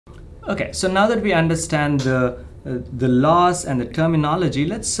Okay, so now that we understand the laws and the terminology,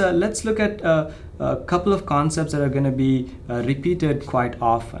 let's look at a couple of concepts that are going to be repeated quite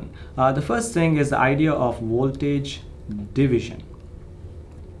often. The first thing is the idea of voltage division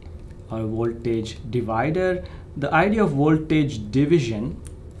or voltage divider. The idea of voltage division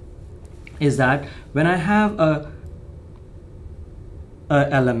is that when I have a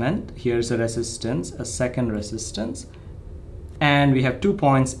element, here's a resistance, a second resistance, and we have 2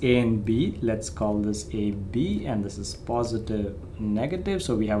 points A and B. Let's call this AB, and this is positive, negative.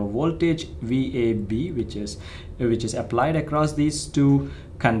 So we have a voltage VAB, which is applied across these two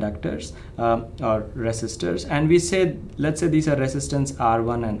conductors or resistors, and we say, let's say these are resistance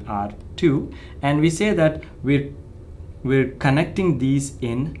R1 and R2, and we say that we're connecting these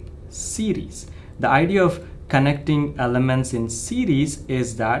in series. The idea of connecting elements in series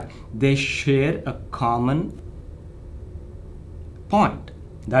is that they share a common point.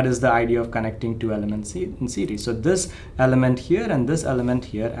 That is the idea of connecting two elements in series. So this element here and this element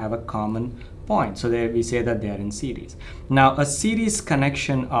here have a common point. So there we say that they are in series. Now a series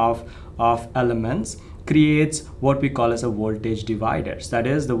connection of elements creates what we call as a voltage dividers. That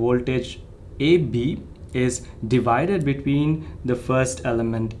is, the voltage AB is divided between the first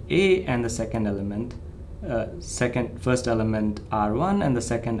element A and the second element, first element R1 and the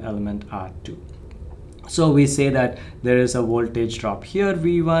second element R2. So we say that there is a voltage drop here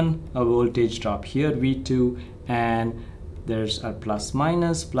V1, a voltage drop here V2, and there's a plus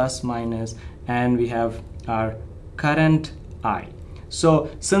minus, and we have our current I. So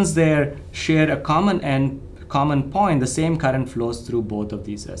since they share a common point, the same current flows through both of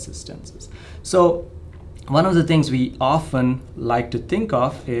these resistances. So one of the things we often like to think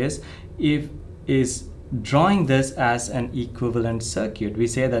of is drawing this as an equivalent circuit. We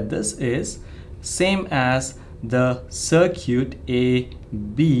say that this is same as the circuit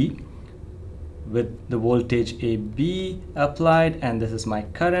AB with the voltage AB applied, and this is my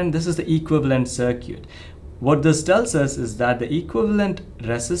current. This is the equivalent circuit. What this tells us is that the equivalent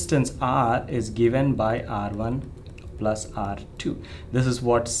resistance R is given by R1 plus R2. This is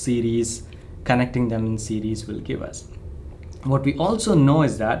what series, connecting them in series, will give us. What we also know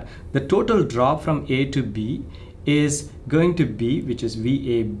is that the total drop from A to B is going to be, which is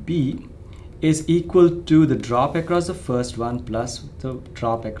VAB, is equal to the drop across the first one plus the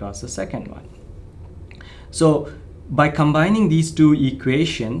drop across the second one. So by combining these two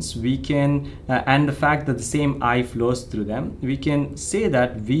equations, we can, and the fact that the same I flows through them, we can say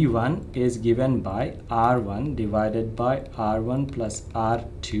that V1 is given by R1 divided by R1 plus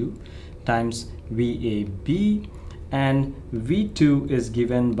R2 times VAB, and V2 is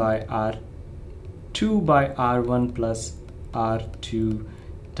given by R2 by R1 plus R2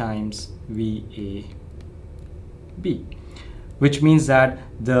 times VAB, which means that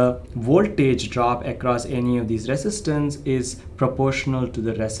the voltage drop across any of these resistance is proportional to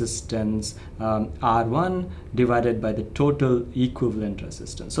the resistance R1 divided by the total equivalent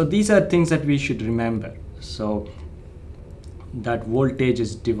resistance. So these are things that we should remember. So that voltage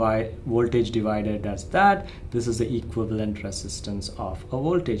divided as that. This is the equivalent resistance of a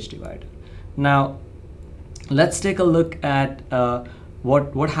voltage divider. Now let's take a look at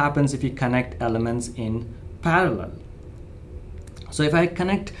what happens if you connect elements in parallel. So if I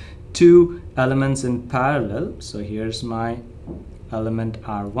connect two elements in parallel, so here's my element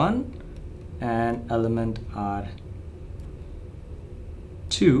R1 and element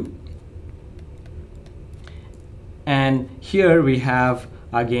R2, and here we have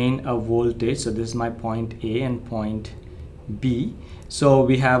again a voltage. So this is my point A and point B. So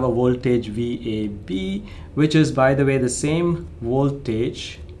we have a voltage VAB, which is, by the way, the same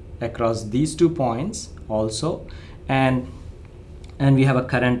voltage across these 2 points also, and we have a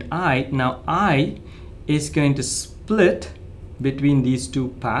current I. Now I is going to split between these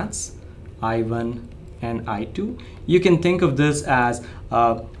two paths, I1 and I2. You can think of this as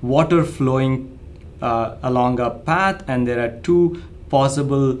water flowing along a path, and there are two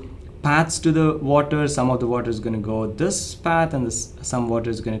possible paths to the water. Some of the water is going to go this path, and some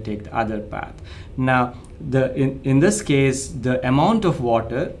water is going to take the other path. Now in this case, the amount of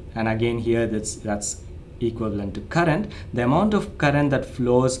water, and again here that's equivalent to current, the amount of current that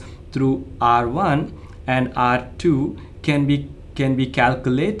flows through R1 and R2 can be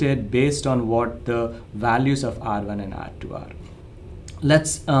calculated based on what the values of R1 and R2 are.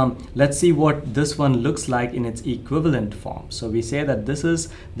 Let's see what this one looks like in its equivalent form. So we say that this is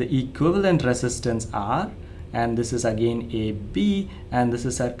the equivalent resistance R, and this is again AB, and this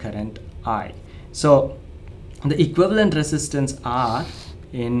is our current I. So the equivalent resistance R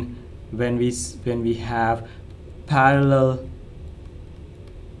when we have parallel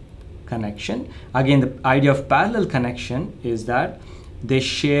connection. Again, the idea of parallel connection is that they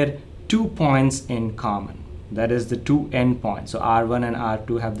share 2 points in common. That is the 2 endpoints. So R1 and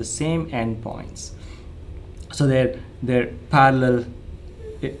R2 have the same endpoints. So they're parallel,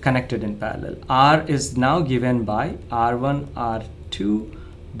 connected in parallel. R is now given by R1 R2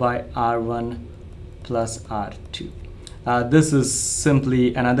 by R1 plus R2. This is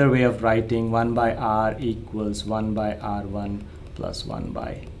simply another way of writing 1 by R equals 1 by R1 plus 1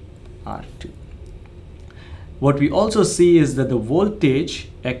 by R2. What we also see is that the voltage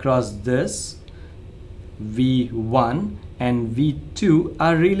across this V1 and V2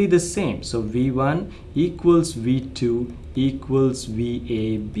 are really the same. So V1 equals V2 equals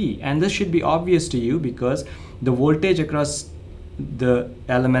VAB. And this should be obvious to you because the voltage across the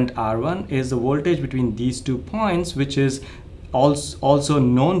element R1 is the voltage between these 2 points, which is also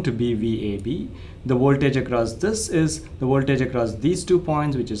known to be VAB. The voltage across this is the voltage across these 2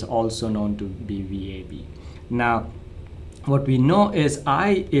 points, which is also known to be VAB. Now, what we know is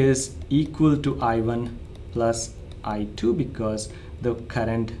I is equal to I1 plus I2 because the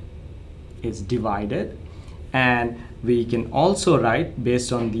current is divided. And we can also write,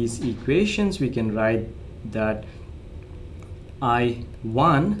 based on these equations, we can write that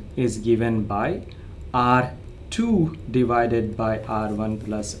I1 is given by R2 divided by R1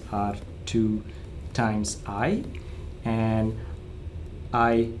 plus R2 times I, and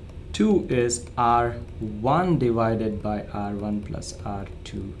I2 is R1 divided by R1 plus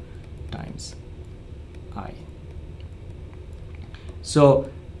R2 times I. So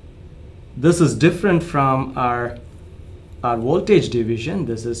this is different from our voltage division.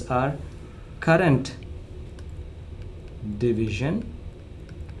 This is our current division,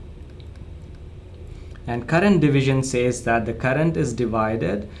 and current division says that the current is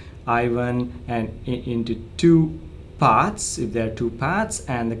divided I1 and into 2 paths, if there are 2 paths,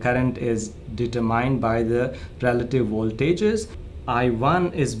 and the current is determined by the relative voltages.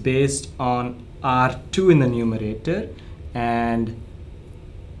 I1 is based on R2 in the numerator and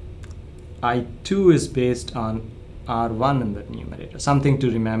I2 is based on R1 in the numerator. Something to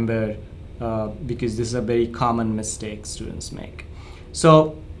remember because this is a very common mistake students make.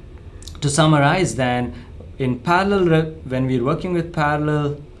 So to summarize then, in parallel, when we're working with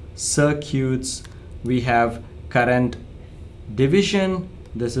parallel circuits, we have current division.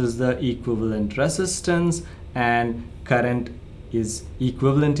 This is the equivalent resistance, and current is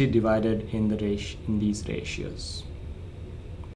equivalently divided in these ratios.